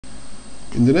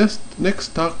In the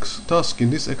next task in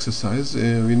this exercise,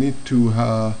 we need to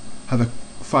have a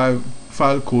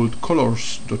file called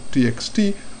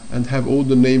colors.txt and have all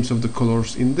the names of the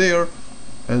colors in there,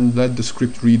 and let the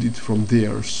script read it from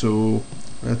there. So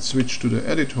let's switch to the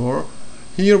editor.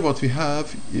 Here what we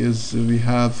have is we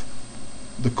have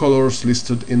the colors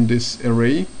listed in this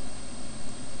array,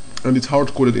 and it's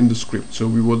hard-coded in the script, so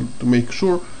we want to make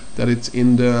sure that it's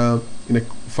in a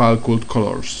file called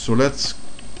colors. So let's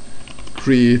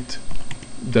create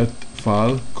that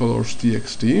file,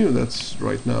 colors.txt. That's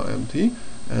right now empty,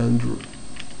 and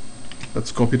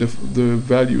let's copy the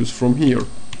values from here.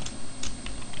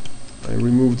 I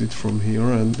removed it from here,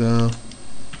 and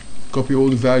copy all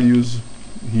the values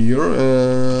here,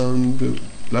 and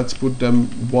let's put them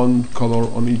one color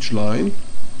on each line.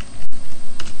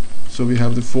 So we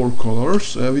have the 4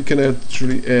 colors. We can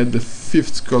actually add the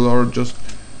 5th color just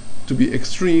to be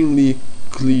extremely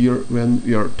clear when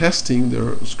we are testing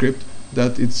the script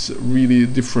that it's really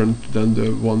different than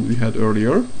the one we had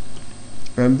earlier.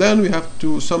 And then we have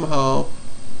to somehow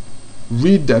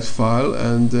read that file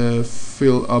and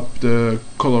fill up the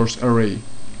colors array.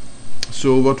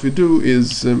 So what we do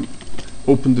is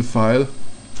open the file.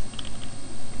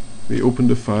 We open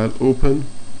the file, open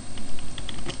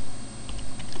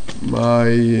my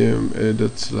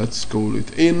let's call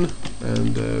it in,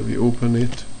 and we open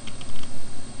it,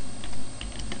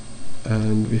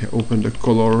 and we open the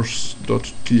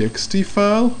colors.txt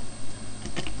file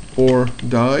or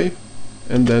die,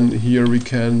 and then here we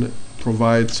can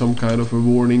provide some kind of a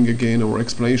warning again or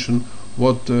explanation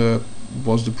what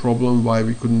was the problem, why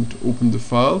we couldn't open the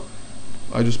file.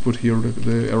 I just put here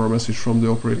the error message from the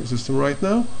operating system right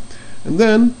now. And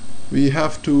then we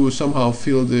have to somehow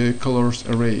fill the colors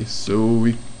array. So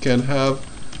we can have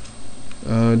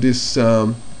this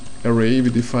array, we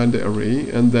define the array,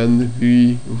 and then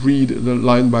we read the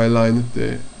line by line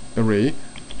the array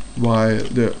by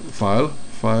the file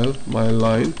my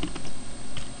line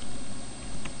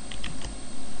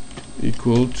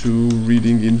equal to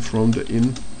reading in from the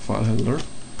in file handler.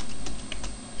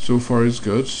 So far it's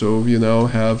good. So we now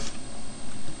have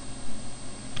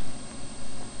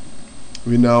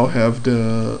we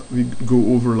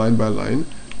go over line by line.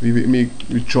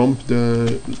 We jump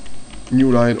the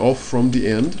new line off from the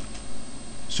end,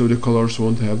 so the colors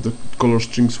won't have, the color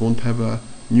strings won't have a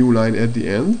new line at the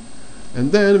end.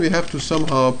 And then we have to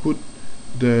somehow put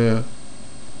the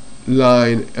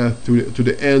line to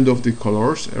the end of the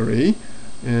colors array.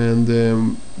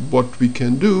 And what we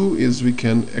can do is we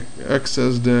can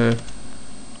access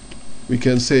we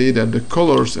can say that the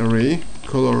colors array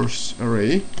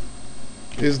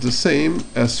is the same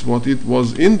as what it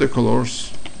was in the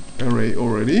colors array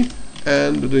already,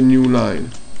 and the new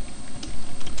line.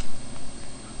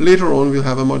 Later on we'll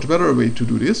have a much better way to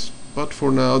do this, but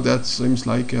for now that seems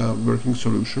like a working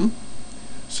solution.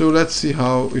 So let's see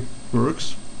how it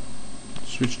works.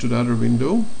 Switch to the other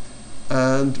window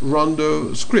and run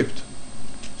the script.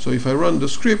 So if I run the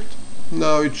script,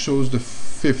 now it shows the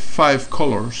 5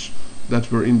 colors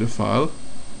that were in the file.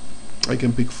 I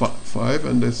can pick 5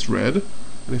 and that's red,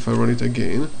 and if I run it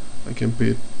again I can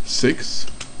pick 6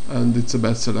 and it's a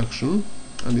bad selection,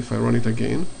 and if I run it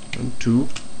again and 2,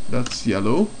 that's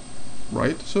yellow,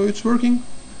 right? So it's working.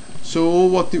 So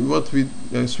what we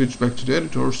switch back to the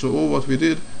editor. So what we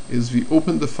did is we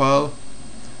opened the file,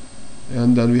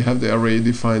 and then we have the array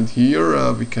defined here.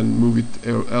 We can move it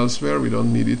elsewhere, we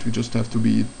don't need it, we just have to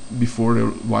be before the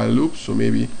while loop. So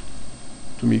maybe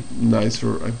to make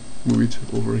nicer I move it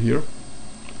over here,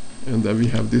 and then we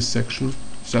have this section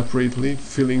separately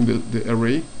filling the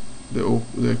array,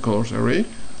 the colors array,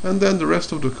 and then the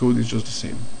rest of the code is just the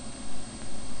same.